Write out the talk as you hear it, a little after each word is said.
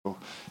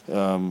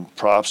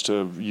props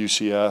to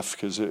UCF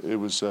because it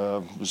was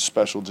a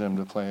special gym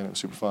to play in. It was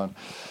super fun.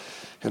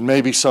 And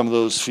maybe some of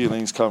those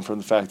feelings come from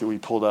the fact that we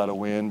pulled out a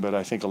win, but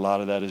I think a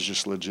lot of that is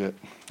just legit.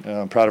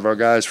 I'm proud of our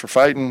guys for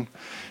fighting.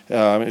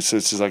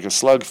 It's like a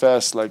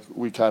slugfest, like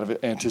we kind of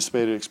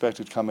anticipated,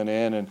 expected coming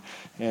in,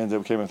 and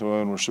we came with a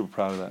win. We're super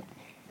proud of that.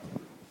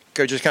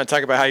 Coach, just kind of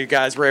talk about how you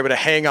guys were able to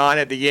hang on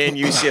at the end.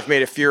 UCF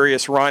made a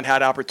furious run,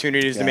 had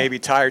opportunities to maybe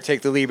tie or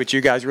take the lead, but you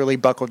guys really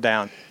buckled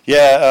down.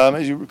 Yeah,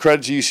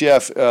 credit to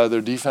UCF.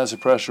 Their defensive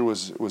pressure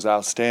was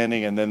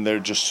outstanding, and then they're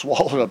just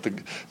swallowed up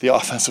the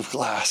offensive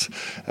glass.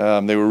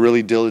 They were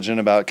really diligent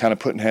about kind of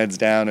putting heads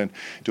down and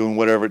doing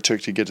whatever it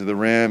took to get to the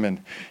rim.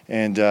 And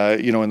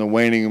in the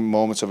waning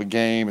moments of a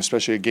game,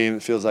 especially a game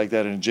that feels like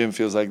that and a gym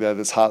feels like that,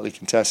 that's hotly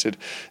contested,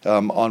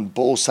 on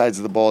both sides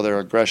of the ball, their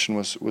aggression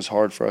was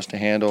hard for us to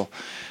handle.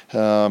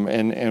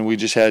 And we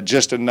just had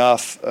just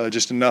enough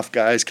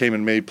guys came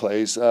and made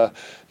plays.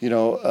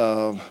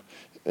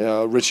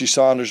 Richie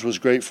Saunders was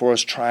great for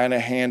us, trying to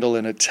handle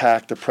and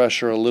attack the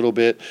pressure a little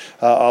bit.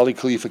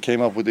 Khalifa came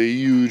up with a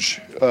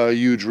huge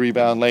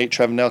rebound late.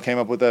 Trevin Nell came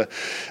up with a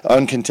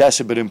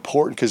uncontested but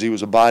important because he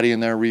was a body in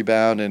their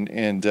rebound,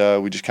 and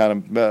we just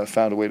kind of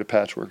found a way to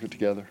patchwork it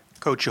together.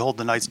 Coach, you hold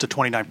the Knights to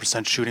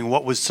 29% shooting.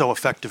 What was so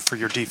effective for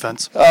your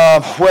defense?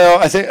 Well,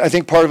 I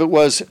think part of it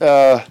was.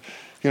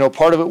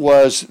 Part of it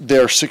was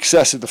their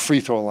success at the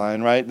free throw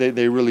line, right?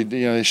 They really,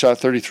 they shot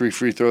 33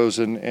 free throws,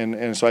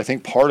 and so I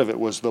think part of it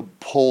was the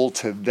pull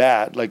to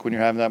that. Like when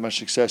you're having that much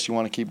success, you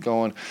want to keep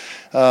going.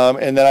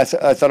 And then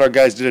I thought our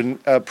guys did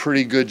a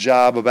pretty good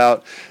job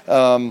about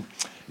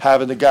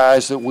having the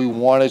guys that we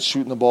wanted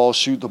shooting the ball,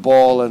 shoot the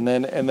ball, and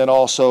then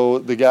also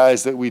the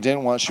guys that we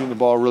didn't want shooting the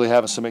ball really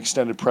having some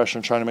extended pressure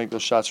and trying to make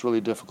those shots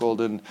really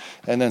difficult. And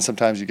then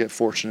sometimes you get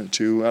fortunate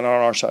too. And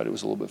on our side, it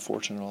was a little bit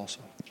fortunate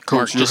also.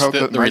 Coach, just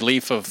the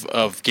relief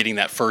of getting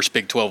that first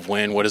Big 12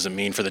 win, what does it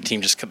mean for the team?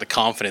 Just the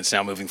confidence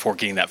now moving forward,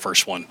 getting that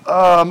first one.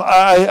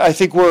 I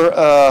think we're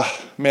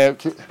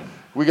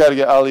we got to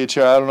get Ali a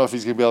chair. I don't know if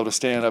he's going to be able to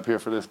stand up here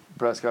for this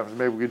press conference.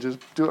 Maybe we could just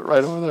do it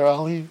right over there,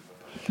 Ali.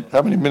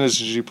 How many minutes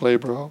did you play,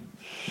 bro?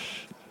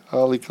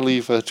 Ali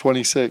Khalifa,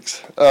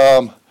 26.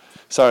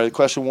 Sorry, the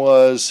question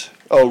was,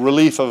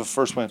 relief of a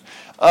first win.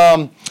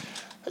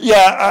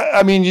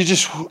 Yeah, you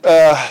just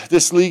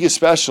this league is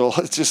special.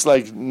 It's just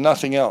like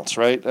nothing else,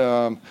 right?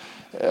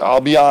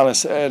 I'll be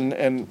honest,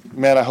 and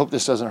man, I hope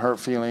this doesn't hurt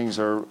feelings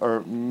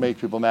or make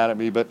people mad at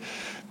me, but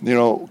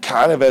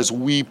kind of as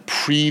we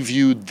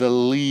previewed the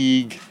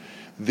league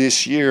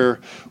this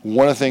year,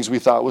 one of the things we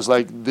thought was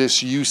like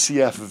this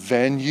UCF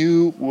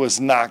venue was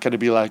not going to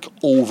be like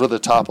over the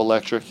top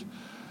electric.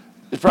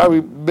 It's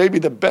probably maybe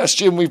the best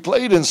gym we've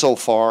played in so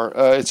far.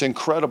 It's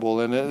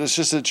incredible, and it's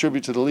just a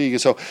tribute to the league.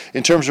 And so,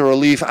 in terms of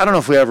relief, I don't know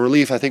if we have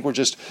relief. I think we're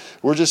just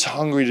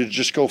hungry to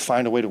just go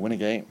find a way to win a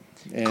game,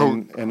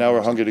 and now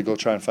we're hungry to go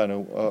try and find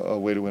a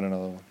way to win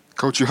another one.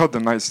 Coach, you held the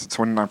Knights to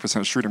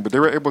 29% shooting, but they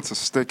were able to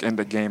stick in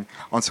the game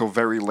until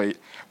very late.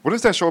 What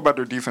does that show about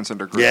their defense and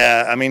their grit?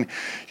 Yeah,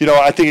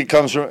 I think it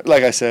comes from,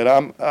 like I said,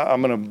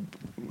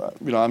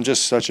 I'm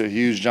just such a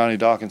huge Johnny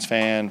Dawkins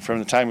fan from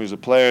the time he was a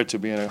player to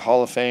being a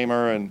Hall of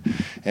Famer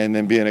and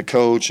then being a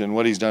coach and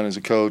what he's done as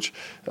a coach.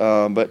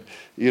 But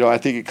I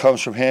think it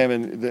comes from him,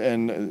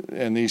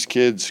 and these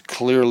kids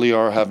clearly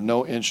have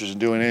no interest in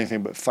doing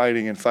anything but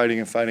fighting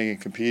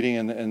and competing,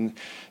 and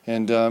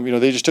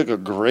they just took a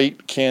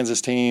great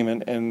Kansas team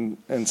and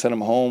sent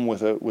them home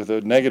with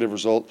a negative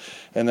result,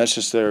 and that's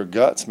just their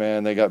guts,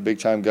 man. They got big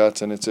time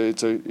guts, and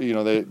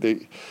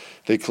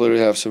they clearly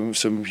have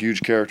some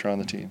huge character on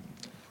the team.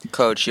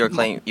 Coach, you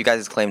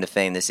guys' claim to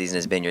fame this season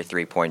has been your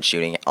 3-point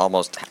shooting.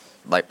 Almost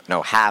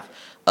half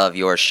of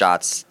your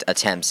shots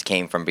attempts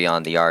came from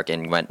beyond the arc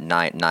and went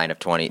 9 of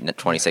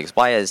 26.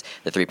 Why has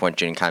the 3-point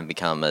shooting kind of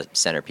become a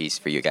centerpiece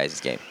for you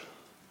guys' game?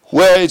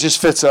 Well, it just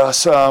fits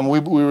us. We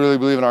really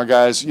believe in our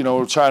guys.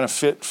 We're trying to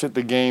fit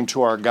the game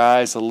to our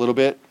guys a little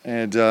bit.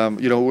 And,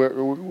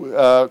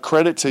 we're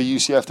credit to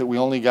UCF that we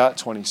only got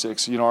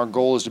 26. Our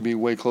goal is to be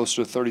way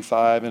closer to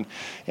 35,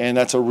 and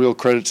that's a real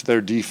credit to their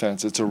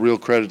defense. It's a real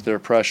credit to their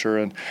pressure.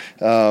 And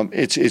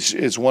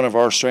it's one of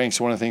our strengths,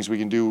 one of the things we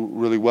can do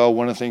really well,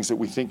 one of the things that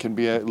we think can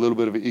be a little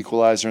bit of an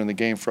equalizer in the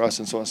game for us.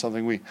 And so it's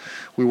something we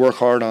work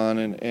hard on,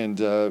 and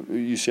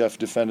UCF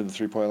defended the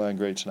three-point line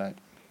great tonight.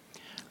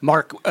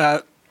 Mark,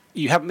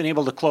 you haven't been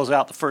able to close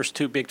out the first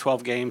two Big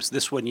 12 games.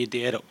 This one you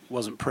did. It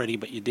wasn't pretty,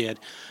 but you did.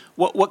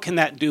 What can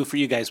that do for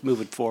you guys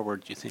moving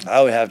forward, do you think?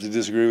 I would have to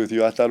disagree with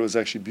you. I thought it was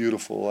actually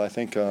beautiful. I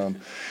think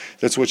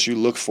that's what you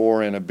look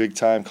for in a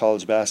big-time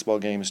college basketball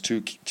game is two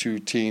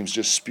teams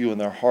just spewing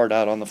their heart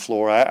out on the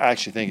floor. I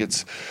actually think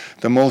it's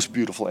the most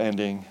beautiful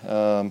ending.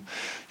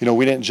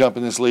 We didn't jump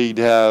in this league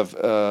to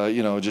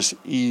have, just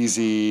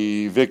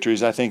easy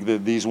victories. I think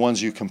that these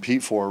ones you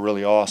compete for are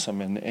really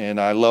awesome,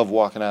 and I love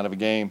walking out of a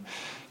game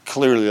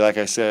clearly, like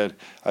I said,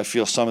 I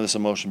feel some of this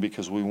emotion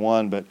because we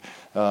won, but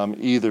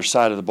either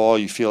side of the ball,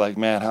 you feel like,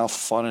 man, how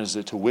fun is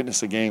it to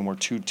witness a game where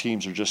two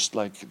teams are just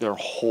like their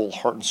whole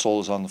heart and soul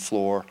is on the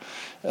floor.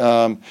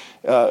 And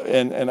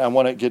I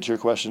want to get to your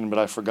question, but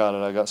I forgot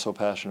it. I got so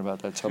passionate about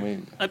that. Tell me.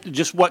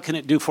 Just what can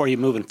it do for you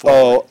moving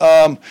forward?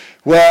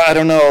 Well, I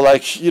don't know.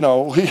 Like,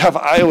 we have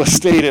Iowa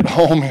State at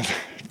home in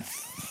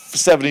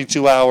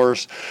 72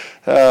 hours,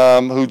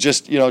 who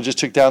just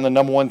took down the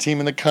number one team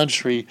in the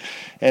country.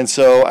 And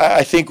so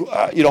I think,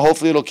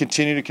 hopefully it'll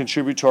continue to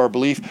contribute to our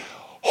belief.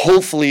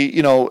 Hopefully,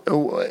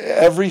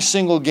 every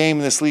single game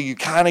in this league, you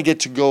kind of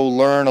get to go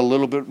learn a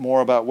little bit more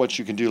about what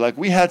you can do. Like,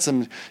 we had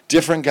some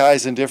different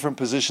guys in different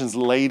positions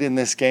late in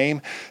this game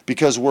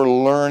because we're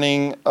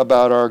learning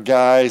about our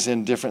guys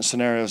in different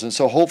scenarios. And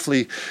so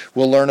hopefully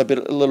we'll learn a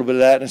little bit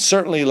of that. And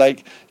certainly,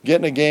 like,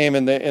 getting a game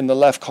in the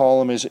left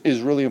column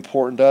is really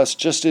important to us,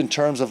 just in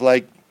terms of,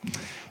 like,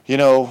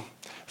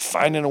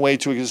 finding a way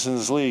to exist in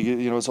this league.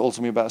 It's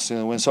ultimately about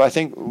stealing a win. So I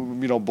think,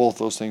 both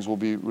those things we'll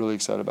be really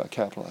excited about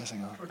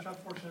capitalizing on. Coach, how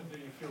fortunate do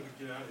you feel to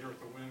get out here with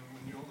the win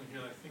when you only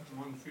hit, I think,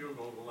 one field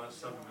goal the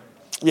last 7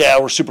 minutes? Yeah,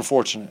 we're super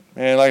fortunate.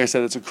 And like I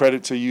said, it's a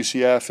credit to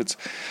UCF. It's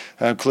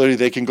clearly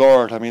they can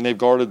guard. I mean, they've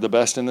guarded the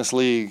best in this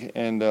league.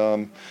 And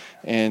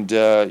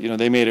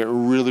they made it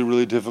really,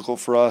 really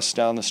difficult for us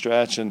down the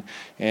stretch. And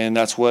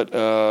that's what,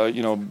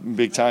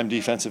 big-time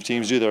defensive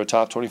teams do. They're a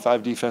top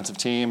 25 defensive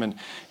team.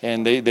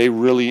 And they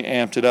really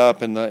amped it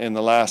up in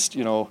the last,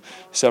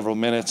 several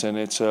minutes. And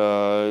it's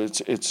a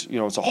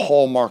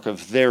hallmark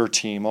of their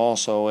team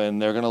also.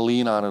 And they're going to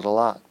lean on it a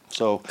lot.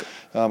 So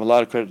a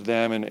lot of credit to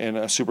them,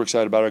 and super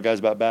excited about our guys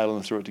about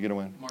battling through it to get a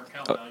win. Mark,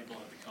 how valuable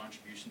have the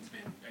contributions been?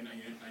 I know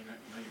you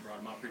brought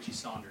him up, Richie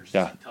Saunders.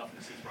 Yeah. The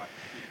toughness he's brought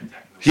to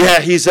attacking the Yeah,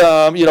 he's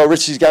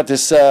Richie's got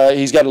this.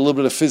 He's got a little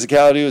bit of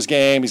physicality to his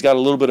game. He's got a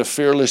little bit of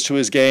fearless to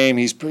his game.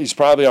 He's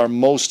probably our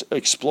most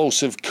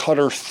explosive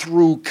cutter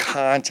through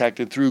contact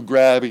and through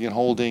grabbing and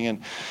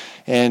holding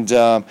and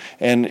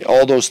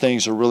all those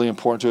things are really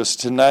important to us.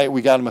 Tonight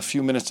we got him a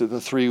few minutes at the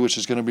three, which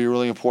is going to be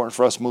really important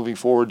for us moving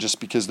forward, just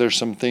because there's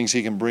some things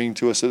he can bring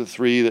to us at the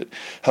three that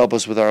help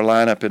us with our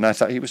lineup. And I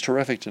thought he was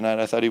terrific tonight.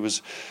 I thought he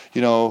was,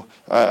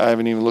 I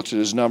haven't even looked at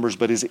his numbers,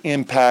 but his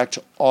impact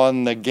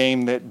on the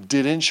game that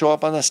didn't show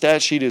up on the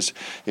stat sheet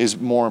is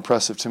more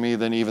impressive to me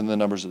than even the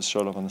numbers that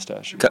showed up on the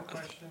stat sheet.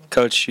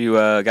 Coach, you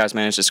guys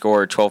managed to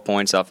score 12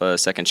 points off of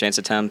second chance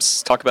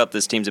attempts. Talk about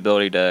this team's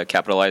ability to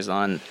capitalize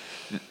on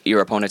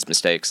your opponent's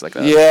mistakes like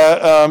that.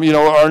 Yeah,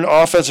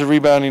 our offensive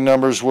rebounding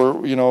numbers were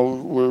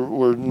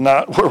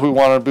not where we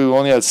wanted to be. We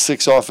only had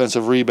 6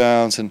 offensive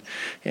rebounds, and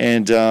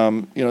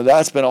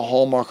that's been a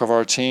hallmark of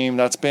our team.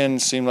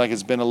 Seemed like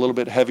it's been a little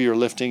bit heavier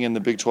lifting in the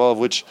Big 12,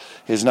 which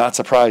is not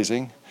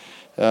surprising.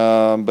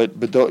 But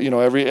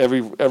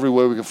every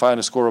way we can find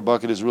to score a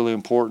bucket is really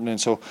important, and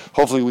so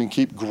hopefully we can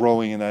keep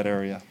growing in that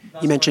area.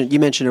 You mentioned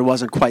it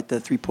wasn't quite the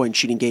 3-point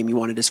shooting game you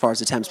wanted as far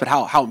as attempts, but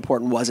how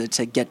important was it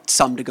to get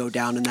some to go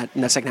down in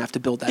that second half to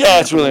build that?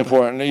 Yeah, it's really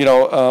important.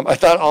 I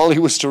thought Ollie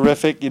was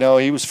terrific.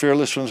 He was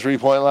fearless from the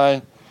 3-point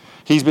line.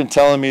 He's been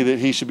telling me that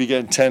he should be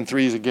getting 10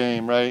 threes a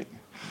game, right?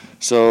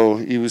 So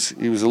he was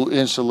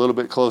inched a little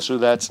bit closer to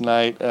that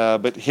tonight.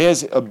 But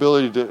his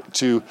ability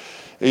to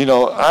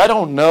I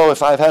don't know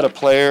if I've had a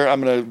player.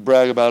 I'm going to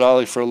brag about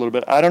Ollie for a little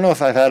bit. I don't know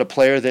if I've had a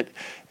player that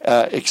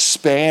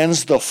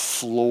expands the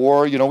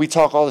floor. We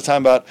talk all the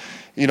time about,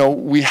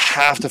 we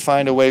have to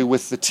find a way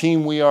with the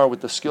team we are,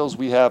 with the skills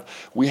we have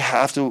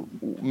to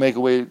make a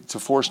way to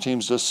force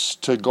teams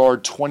to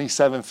guard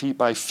 27 feet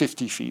by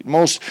 50 feet.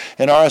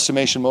 In our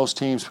estimation, most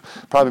teams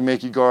probably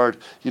make you guard,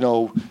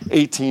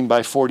 18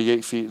 by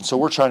 48 feet. And so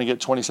we're trying to get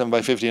 27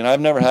 by 50. And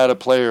I've never had a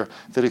player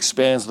that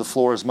expands the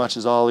floor as much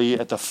as Ollie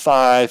at the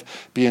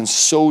 5, being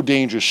so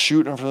dangerous,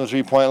 shooting from the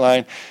 3-point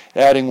line,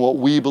 adding what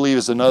we believe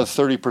is another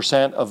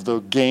 30% of the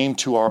game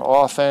to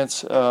our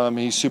offense.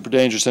 He's super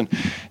dangerous.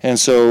 And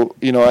so,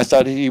 I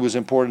thought he was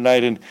important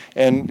tonight.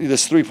 And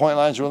this 3-point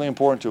line is really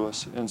important to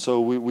us. And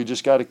so we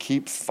just got to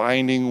keep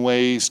finding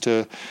ways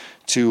to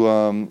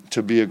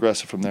be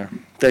aggressive from there.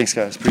 Thanks,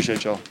 guys.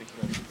 Appreciate y'all.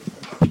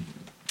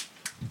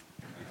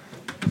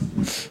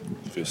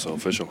 Feels so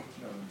official.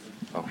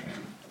 Oh.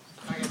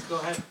 Go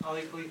ahead,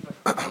 Ali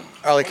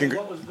Khalifa.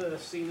 What was the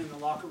scene in the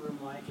locker room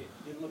like? It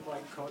didn't look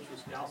like Coach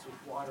was doused with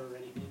water or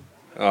anything.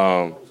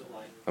 What was it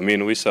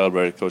like? We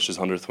celebrated Coach's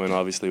 100th win,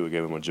 obviously. We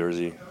gave him a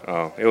jersey.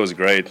 It was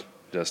great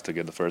just to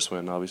get the first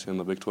win, obviously, in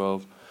the Big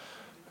 12.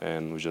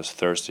 And we were just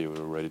thirsty. We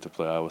were ready to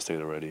play Iowa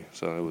State already.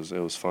 So it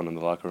was fun in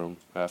the locker room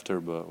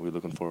after, but we're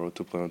looking forward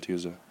to play on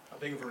Tuesday. How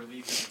big of a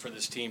relief is it for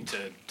this team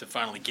to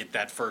finally get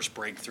that first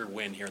breakthrough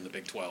win here in the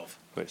Big 12?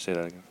 Wait, say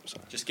that again. I'm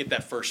sorry. Just get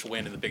that first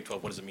win in the Big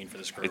 12. What does it mean for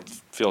this group? It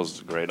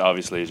feels great.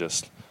 Obviously,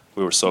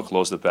 we were so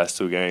close the past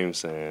 2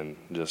 games, and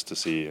just to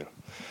see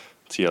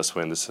us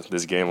win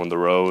this game on the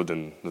road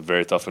in a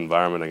very tough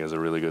environment against a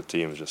really good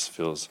team, it just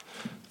feels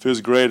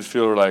great. It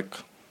feels like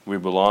we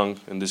belong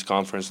in this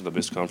conference, the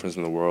best conference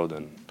in the world,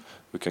 and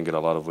we can get a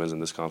lot of wins in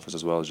this conference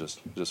as well. It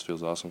just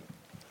feels awesome.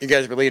 You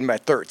guys were leading by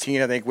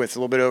 13, I think, with a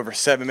little bit over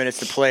 7 minutes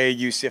to play.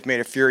 UCF made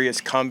a furious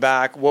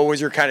comeback. What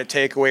was your kind of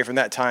takeaway from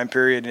that time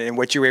period and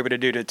what you were able to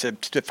do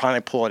to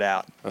finally pull it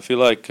out? I feel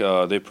like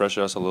they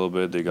pressured us a little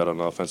bit. They got on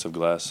the offensive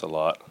glass a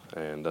lot,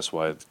 and that's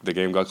why the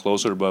game got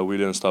closer, but we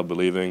didn't stop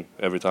believing.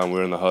 Every time we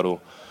were in the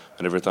huddle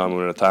and every time we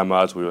were in a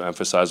timeout, we would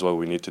emphasize what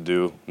we need to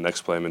do,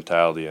 next play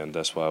mentality, and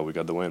that's why we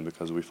got the win,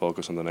 because we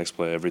focused on the next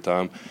play every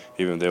time,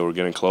 even if they were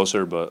getting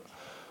closer, but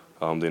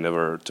they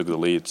never took the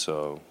lead.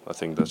 So I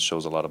think that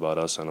shows a lot about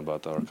us and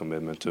about our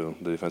commitment to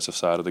the defensive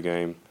side of the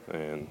game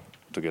and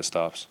to get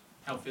stops.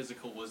 How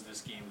physical was this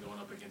game going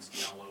up against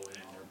Diallo and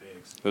their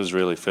bigs? It was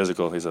really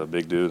physical. He's a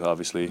big dude,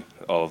 obviously,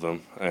 all of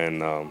them.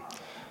 And,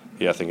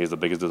 I think he's the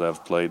biggest dude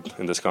I've played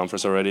in this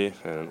conference already,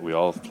 and we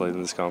all played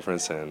in this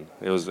conference. And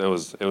it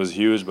was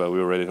huge, but we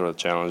were ready for the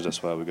challenge.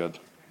 That's why we got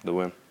the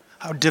win.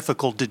 How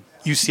difficult did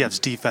UCF's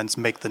defense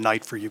make the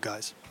night for you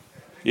guys?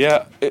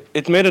 Yeah,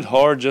 it made it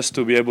hard just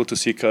to be able to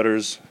see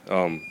cutters.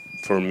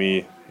 For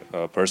me,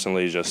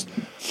 personally, just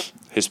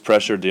his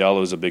pressure.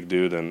 Diallo is a big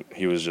dude, and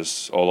he was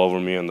just all over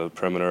me on the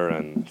perimeter.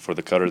 And for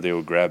the cutter, they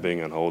were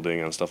grabbing and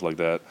holding and stuff like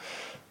that.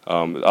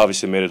 It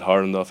obviously made it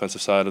hard on the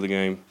offensive side of the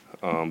game,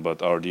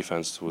 but our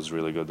defense was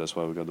really good. That's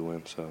why we got the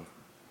win. So,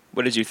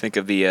 what did you think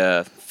of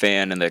the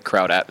fan and the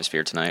crowd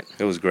atmosphere tonight?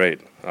 It was great.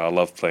 I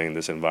love playing in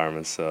this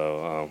environment.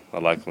 So I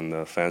like when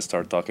the fans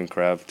start talking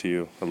crap to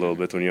you a little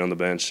bit when you're on the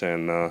bench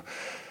and the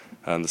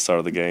start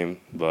of the game.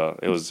 But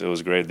it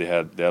was great. They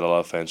had a lot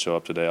of fans show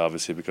up today,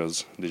 obviously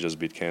because they just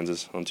beat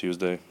Kansas on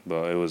Tuesday.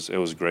 But it was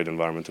a great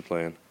environment to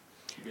play in.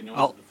 You've been known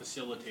as the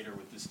facilitator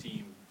with this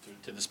team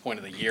to this point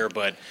of the year,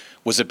 but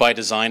was it by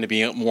design to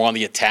be more on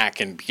the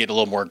attack and get a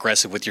little more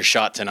aggressive with your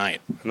shot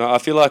tonight? No, I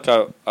feel like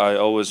I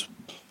always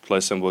play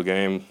a simple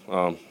game.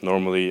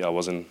 Normally, I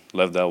wasn't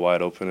left that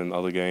wide open in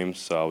other games,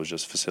 so I was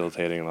just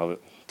facilitating. And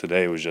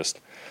today, it was just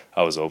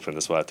I was open.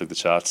 That's why I took the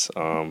shots.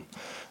 I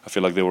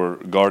feel like they were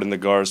guarding the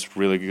guards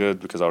really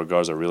good because our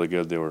guards are really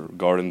good. They were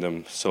guarding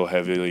them so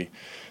heavily,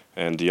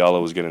 and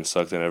Diallo was getting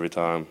sucked in every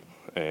time.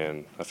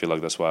 And I feel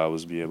like that's why I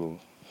was able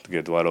to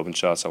get wide open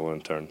shots. I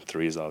wouldn't turn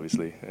threes,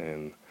 obviously,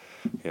 and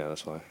yeah,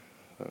 that's why.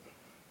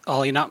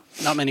 Ollie, not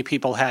many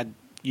people had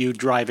you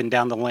driving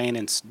down the lane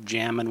and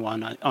jamming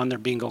one on their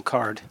bingo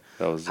card.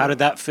 How did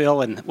that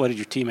feel, and what did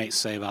your teammates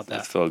say about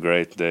that? It felt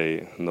great.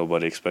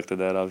 Nobody expected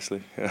that,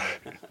 obviously.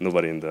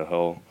 Nobody in the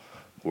whole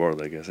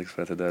world, I guess,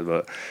 expected that.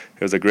 But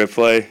it was a great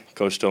play.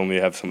 Coach told me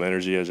to have some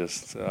energy. I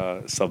just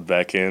subbed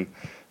back in,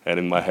 and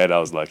in my head I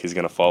was like, he's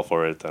going to fall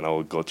for it, and I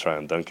would go try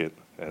and dunk it.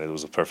 And it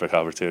was a perfect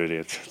opportunity.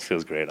 It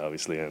feels great,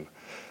 obviously. And,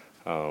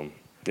 full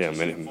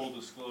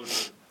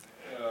disclosure,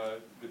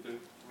 with the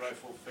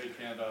rifle fake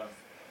handoff,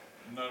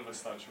 none of us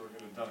thought you were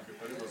going to dunk it,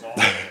 but it was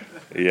awesome.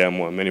 Yeah,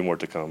 many more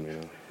to come,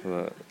 it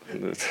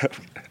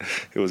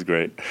was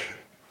great.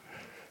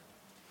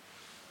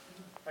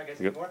 All right,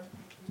 guys, Yep. more?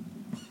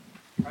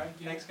 All right,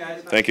 thanks,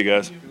 guys. Thank you,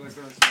 guys.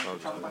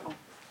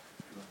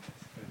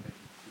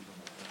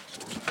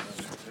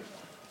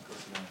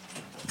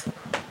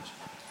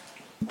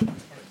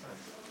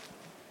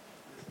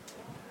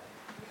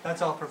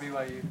 That's all for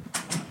BYU.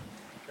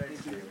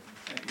 Thank you.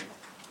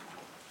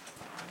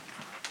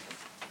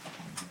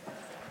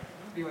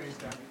 BYU's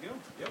done. Yep.